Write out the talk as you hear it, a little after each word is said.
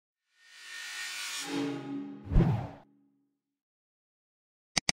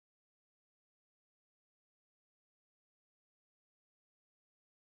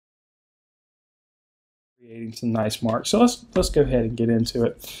Creating some nice marks. So let's go ahead and get into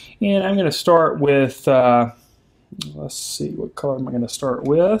it. And I'm going to start with, let's see, what color am I going to start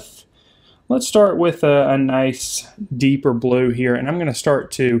with? Let's start with a nice deeper blue here, and I'm going to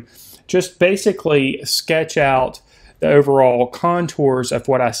start to just basically sketch out the overall contours of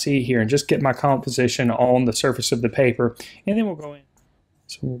what I see here and just get my composition on the surface of the paper, and then we'll go in.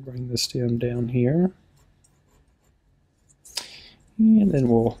 So we'll bring the stem down here, and then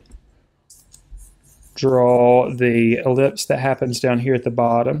we'll draw the ellipse that happens down here at the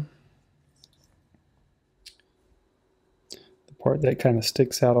bottom. The part that kind of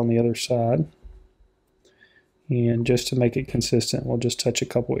sticks out on the other side. And just to make it consistent, we'll just touch a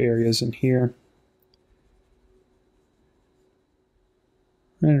couple areas in here.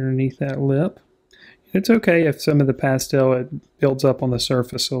 Underneath that lip. It's okay if some of the pastel it builds up on the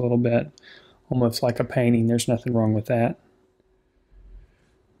surface a little bit, almost like a painting. There's nothing wrong with that.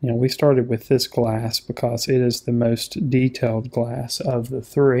 You know, we started with this glass because it is the most detailed glass of the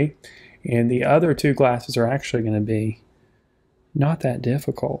three, and the other two glasses are actually going to be not that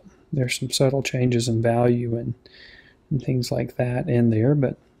difficult. There's some subtle changes in value and things like that in there,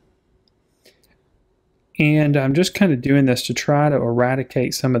 and I'm just kind of doing this to try to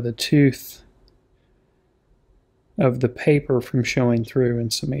eradicate some of the tooth of the paper from showing through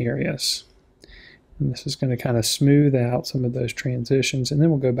in some areas. And this is going to kind of smooth out some of those transitions, and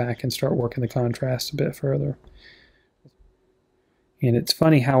then we'll go back and start working the contrast a bit further. And it's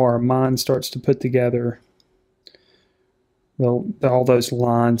funny how our mind starts to put together all those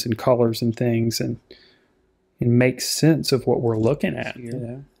lines and colors and things and make sense of what we're looking at here.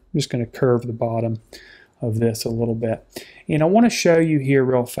 I'm just going to curve the bottom of this a little bit. And I want to show you here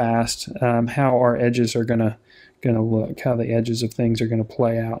real fast how our edges are going to look, how the edges of things are going to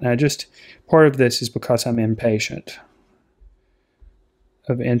play out. Now, part of this is because I'm impatient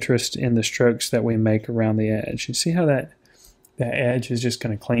of interest in the strokes that we make around the edge. You see how that edge is just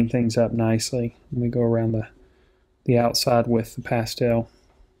going to clean things up nicely when we go around the outside with the pastel.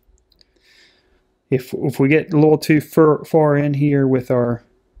 If we get a little too far in here with our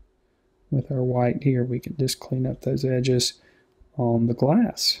white here, we can just clean up those edges on the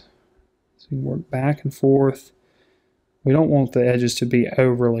glass. So you can work back and forth. We don't want the edges to be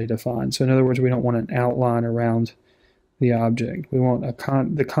overly defined. So in other words, we don't want an outline around the object. We want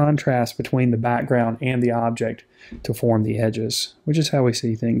the contrast between the background and the object to form the edges, which is how we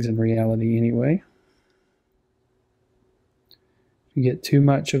see things in reality anyway. If you get too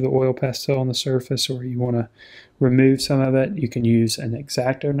much of the oil pastel on the surface, or you want to remove some of it, you can use an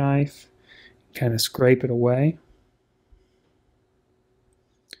X-Acto knife, kind of scrape it away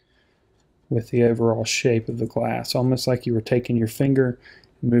with the overall shape of the glass, almost like you were taking your finger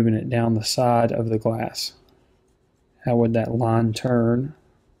and moving it down the side of the glass. How would that line turn?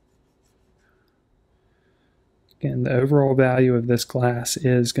 Again, the overall value of this glass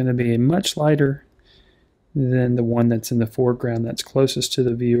is going to be much lighter than the one that's in the foreground that's closest to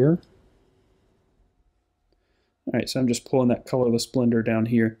the viewer. Alright, so I'm just pulling that colorless blender down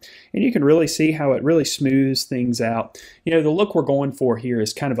here, and you can really see how it really smooths things out. You know, the look we're going for here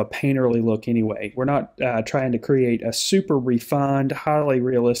is kind of a painterly look anyway. We're not trying to create a super refined, highly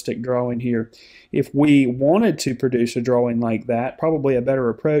realistic drawing here. If we wanted to produce a drawing like that, probably a better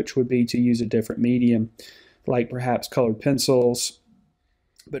approach would be to use a different medium, like perhaps colored pencils,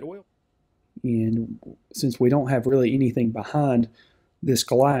 but oil. And since we don't have really anything behind this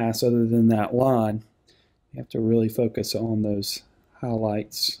glass other than that line, you have to really focus on those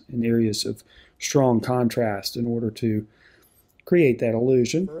highlights and areas of strong contrast in order to create that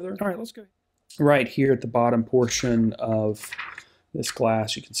illusion. All right, let's go. Right here at the bottom portion of this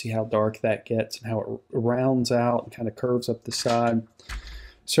glass, you can see how dark that gets and how it rounds out and kind of curves up the side.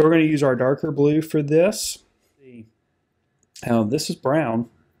 So we're going to use our darker blue for this. This is brown,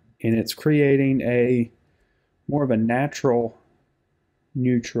 and it's creating more of a natural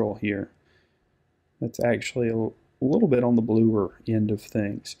neutral here. That's actually a little bit on the bluer end of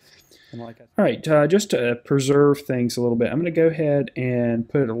things. All right, just to preserve things a little bit, I'm going to go ahead and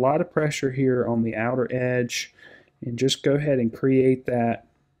put a lot of pressure here on the outer edge and just go ahead and create that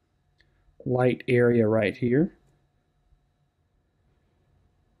light area right here.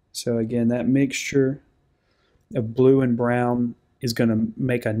 So again, that mixture of blue and brown is going to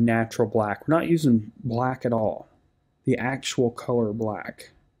make a natural black. We're not using black at all, the actual color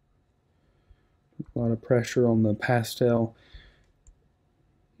black. A lot of pressure on the pastel,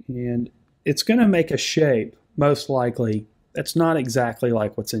 and it's going to make a shape, most likely, that's not exactly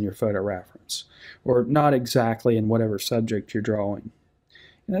like what's in your photo reference, or not exactly in whatever subject you're drawing,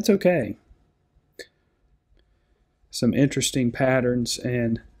 and that's okay. Some interesting patterns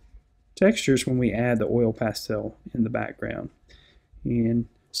and textures when we add the oil pastel in the background. And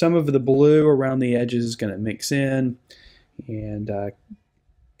some of the blue around the edges is going to mix in and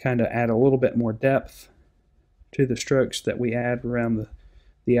kind of add a little bit more depth to the strokes that we add around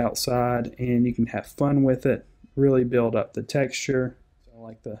the outside, and you can have fun with it, really build up the texture. So I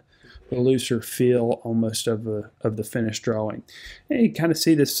like the looser feel almost of the finished drawing. And you kind of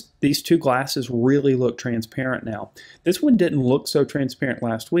see these two glasses really look transparent now. This one didn't look so transparent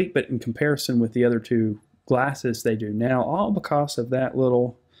last week, but in comparison with the other two glasses, they do now, all because of that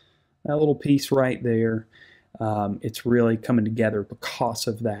little piece right there. It's really coming together because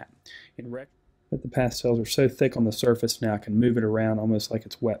of that. But the pastels are so thick on the surface now, I can move it around almost like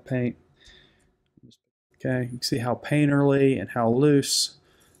it's wet paint. Okay, you can see how painterly and how loose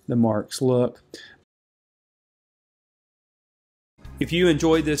the marks look. If you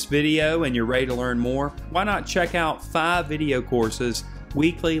enjoyed this video and you're ready to learn more, why not check out 5 video courses,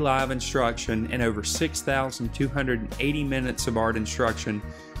 weekly live instruction, and over 6,280 minutes of art instruction,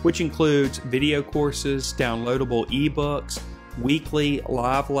 which includes video courses, downloadable ebooks, weekly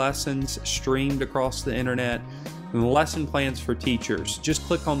live lessons streamed across the internet, and lesson plans for teachers. Just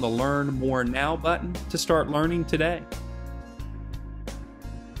click on the Learn More Now button to start learning today.